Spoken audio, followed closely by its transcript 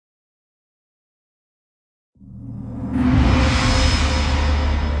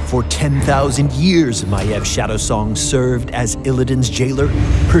For 10,000 years, Maiev Shadowsong served as Illidan's jailer,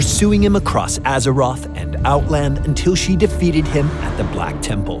 pursuing him across Azeroth and Outland until she defeated him at the Black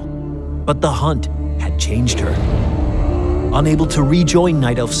Temple. But the hunt had changed her. Unable to rejoin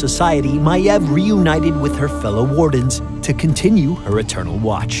Night Elf society, Maiev reunited with her fellow wardens to continue her eternal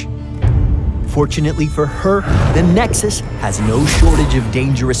watch. Fortunately for her, the Nexus has no shortage of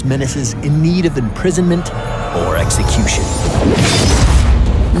dangerous menaces in need of imprisonment or execution.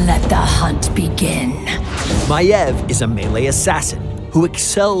 Let the hunt begin. Maiev is a melee assassin who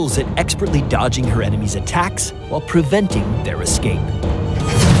excels at expertly dodging her enemies' attacks while preventing their escape.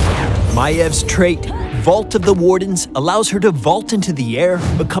 Maiev's trait, Vault of the Wardens, allows her to vault into the air,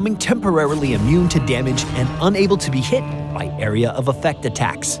 becoming temporarily immune to damage and unable to be hit by area of effect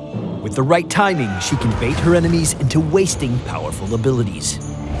attacks. With the right timing, she can bait her enemies into wasting powerful abilities.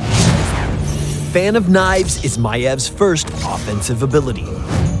 Fan of Knives is Maiev's first offensive ability.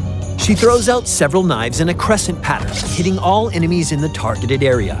 She throws out several knives in a crescent pattern, hitting all enemies in the targeted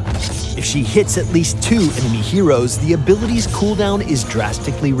area. If she hits at least 2 enemy heroes, the ability's cooldown is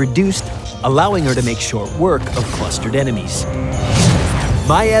drastically reduced, allowing her to make short work of clustered enemies.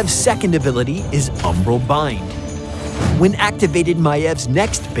 Maiev's second ability is Umbral Bind. When activated, Maiev's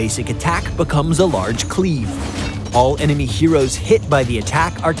next basic attack becomes a large cleave. All enemy heroes hit by the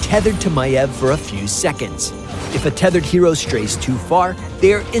attack are tethered to Maiev for a few seconds. If a tethered hero strays too far,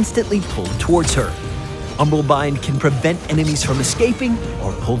 they are instantly pulled towards her. Umbral Bind can prevent enemies from escaping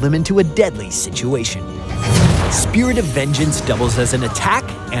or pull them into a deadly situation. Spirit of Vengeance doubles as an attack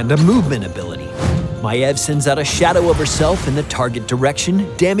and a movement ability. Maiev sends out a shadow of herself in the target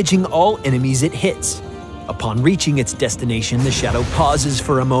direction, damaging all enemies it hits. Upon reaching its destination, the shadow pauses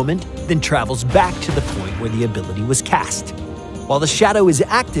for a moment, then travels back to the point where the ability was cast. While the shadow is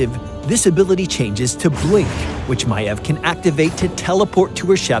active, this ability changes to Blink, which Maiev can activate to teleport to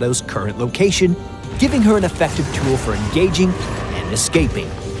her shadow's current location, giving her an effective tool for engaging and escaping.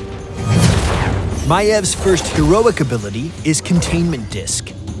 Maiev's first heroic ability is Containment Disc.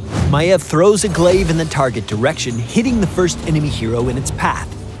 Maiev throws a glaive in the target direction, hitting the first enemy hero in its path.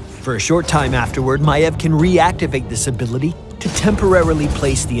 For a short time afterward, Maiev can reactivate this ability to temporarily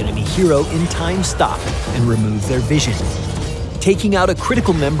place the enemy hero in time stop and remove their vision. Taking out a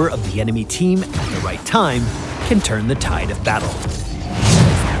critical member of the enemy team at the right time can turn the tide of battle.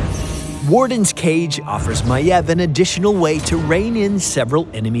 Warden's Cage offers Maiev an additional way to rein in several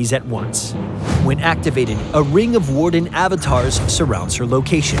enemies at once. When activated, a ring of Warden avatars surrounds her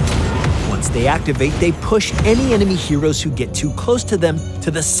location. Once they activate, they push any enemy heroes who get too close to them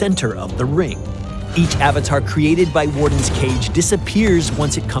to the center of the ring. Each avatar created by Warden's Cage disappears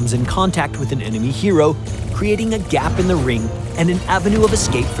once it comes in contact with an enemy hero, creating a gap in the ring and an avenue of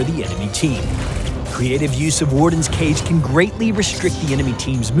escape for the enemy team. Creative use of Warden's Cage can greatly restrict the enemy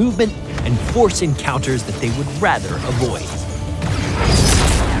team's movement and force encounters that they would rather avoid.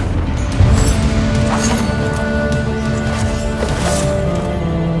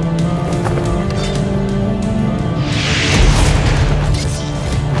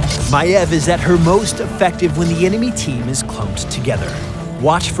 Maiev is at her most effective when the enemy team is clumped together.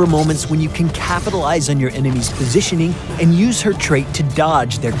 Watch for moments when you can capitalize on your enemy's positioning and use her trait to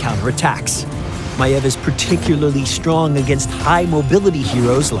dodge their counterattacks. Maiev is particularly strong against high mobility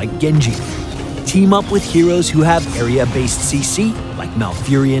heroes like Genji. Team up with heroes who have area-based CC like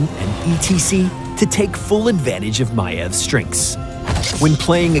Malfurion and ETC to take full advantage of Maiev's strengths. When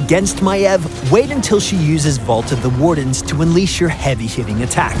playing against Maiev, wait until she uses Vault of the Wardens to unleash your heavy-hitting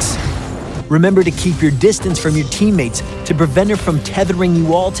attacks. Remember to keep your distance from your teammates to prevent her from tethering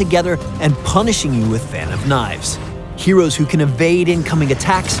you all together and punishing you with Fan of Knives. Heroes who can evade incoming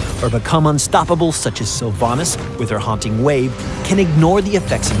attacks or become unstoppable, such as Sylvanas with her Haunting Wave, can ignore the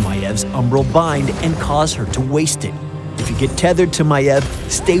effects of Maiev's Umbral Bind and cause her to waste it. If you get tethered to Maiev,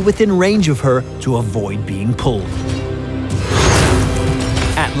 stay within range of her to avoid being pulled.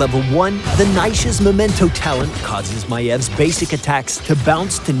 At level 1, the Naisha's Memento talent causes Maiev's basic attacks to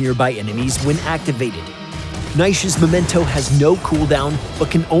bounce to nearby enemies when activated. Naisha's Memento has no cooldown,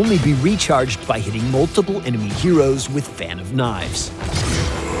 but can only be recharged by hitting multiple enemy heroes with Fan of Knives.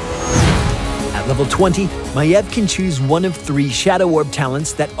 At level 20, Maiev can choose one of 3 Shadow Orb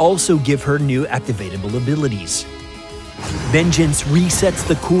talents that also give her new activatable abilities. Vengeance resets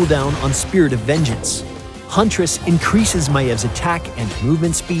the cooldown on Spirit of Vengeance. Huntress increases Maiev's attack and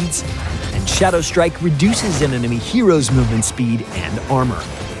movement speeds, and Shadow Strike reduces an enemy hero's movement speed and armor.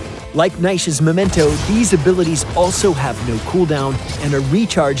 Like Naisha's Memento, these abilities also have no cooldown and are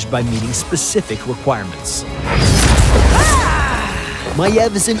recharged by meeting specific requirements.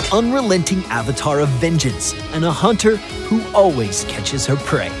 Maiev is an unrelenting avatar of vengeance and a hunter who always catches her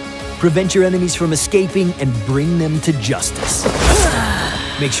prey. Prevent your enemies from escaping and bring them to justice.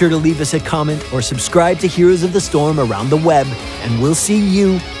 Make sure to leave us a comment or subscribe to Heroes of the Storm around the web, and we'll see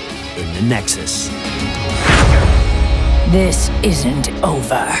you in the Nexus. This isn't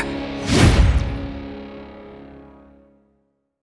over.